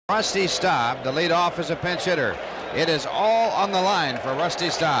Rusty Staub to lead off as a pinch hitter. It is all on the line for Rusty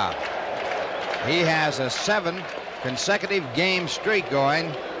Staub. He has a 7 consecutive game streak going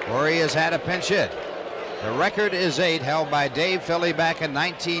where he has had a pinch hit. The record is 8, held by Dave Philly back in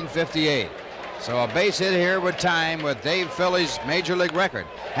 1958. So a base hit here would tie him with Dave Philly's major league record.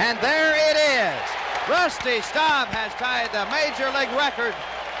 And there it is. Rusty Staub has tied the major league record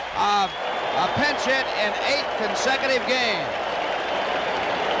of a pinch hit in 8 consecutive games.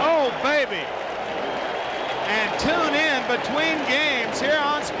 Oh, baby. And tune in between games here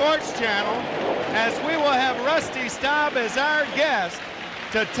on Sports Channel as we will have Rusty Staub as our guest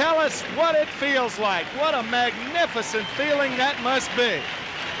to tell us what it feels like. What a magnificent feeling that must be.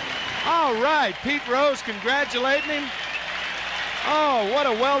 All right, Pete Rose congratulating him. Oh, what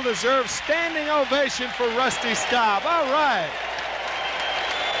a well-deserved standing ovation for Rusty Staub. All right.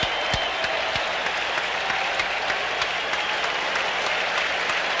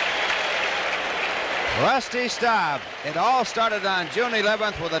 Rusty Staub. It all started on June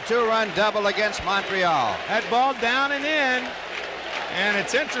 11th with a 2-run double against Montreal. That ball down and in. And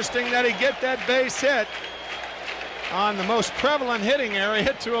it's interesting that he get that base hit on the most prevalent hitting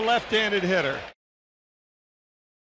area to a left-handed hitter.